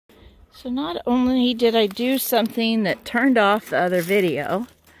So not only did I do something that turned off the other video,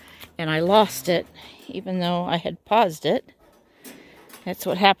 and I lost it, even though I had paused it. That's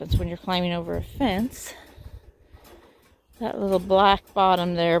what happens when you're climbing over a fence. That little black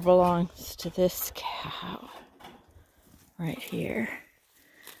bottom there belongs to this cow. Right here.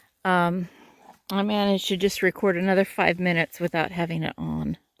 I managed to just record another 5 minutes without having it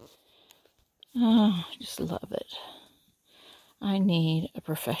on. Oh, I just love it. I need a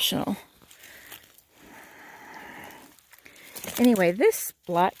professional. Anyway, this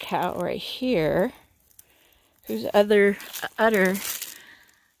black cow right here, whose udder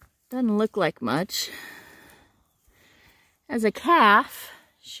doesn't look like much. As a calf,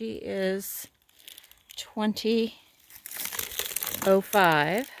 she is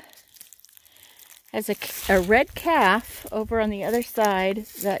 20.05. As a red calf over on the other side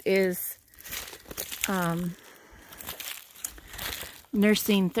that is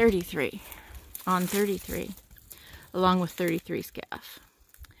nursing 33, on 33, along with 33's calf.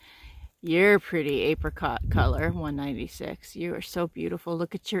 You're pretty apricot color, 196. You are so beautiful.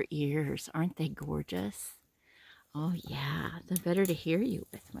 Look at your ears. Aren't they gorgeous? Oh yeah, they're better to hear you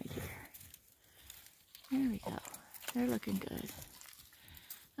with, my dear. There we go. They're looking good.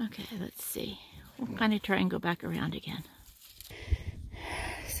 Okay, let's see. We'll kind of try and go back around again.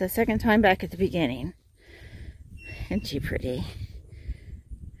 So second time back at the beginning. Isn't she pretty?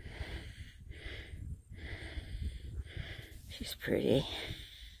 She's pretty.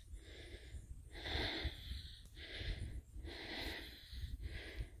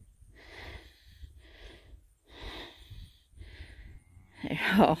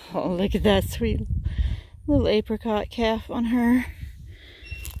 Oh, look at that sweet little apricot calf on her.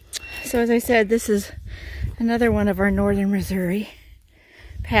 So as I said, this is another one of our northern Missouri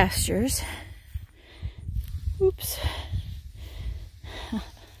pastures. Oops.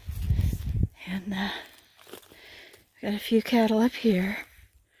 And got a few cattle up here.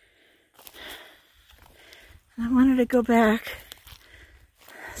 And I wanted to go back.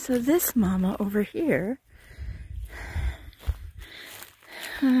 So this mama over here,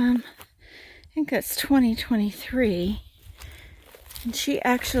 I think that's 2023, and she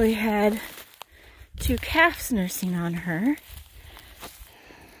actually had 2 calves nursing on her.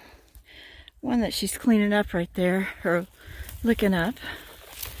 One that she's cleaning up right there, or licking up,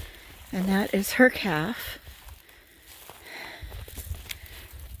 and that is her calf.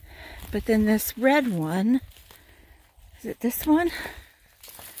 But then this red one, is it this one?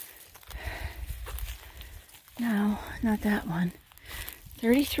 No, not that one.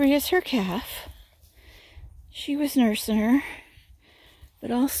 33 is her calf. She was nursing her,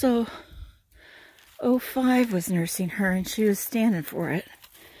 but also 05 was nursing her, and she was standing for it.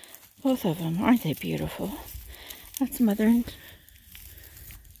 Both of them, aren't they beautiful? That's mother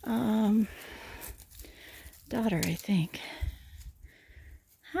and daughter, I think.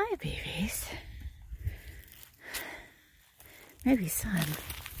 Hi, babies. Maybe son,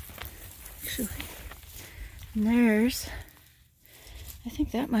 actually. And there's, I think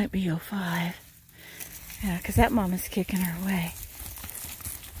that might be 05. Yeah, because that mama's kicking her away.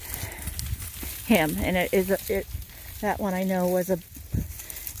 Him, and that one I know was a,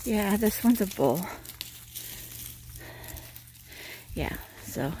 yeah, this one's a bull. Yeah,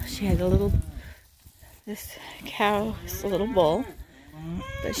 so she had a little, this cow is a little bull,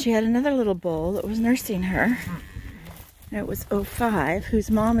 but she had another little bull that was nursing her. And it was 05, whose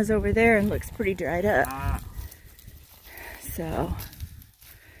mom is over there and looks pretty dried up. So,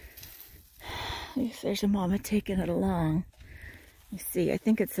 there's a mama taking it along. You see, I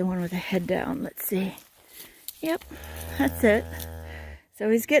think it's the one with the head down. Let's see. Yep, that's it. So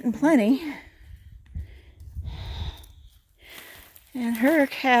he's getting plenty. And her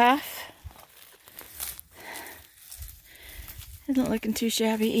calf isn't looking too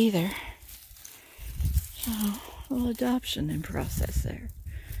shabby either. So, a little adoption in process there.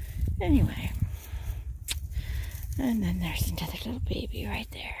 Anyway. And then there's another little baby right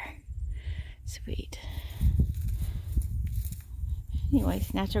there. Sweet.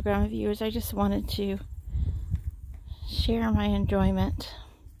 Anyways, Natural Grandma viewers, I just wanted to share my enjoyment.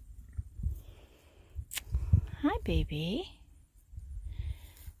 Hi, baby.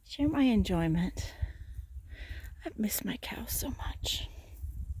 Share my enjoyment. I've missed my cow so much.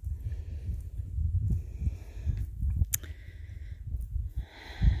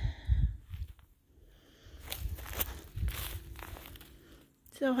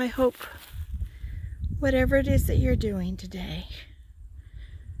 So I hope whatever it is that you're doing today,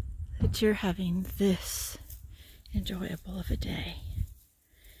 that you're having this enjoyable of a day.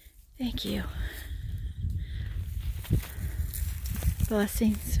 Thank you.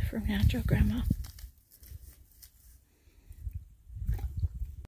 Blessings from Natural Grandma.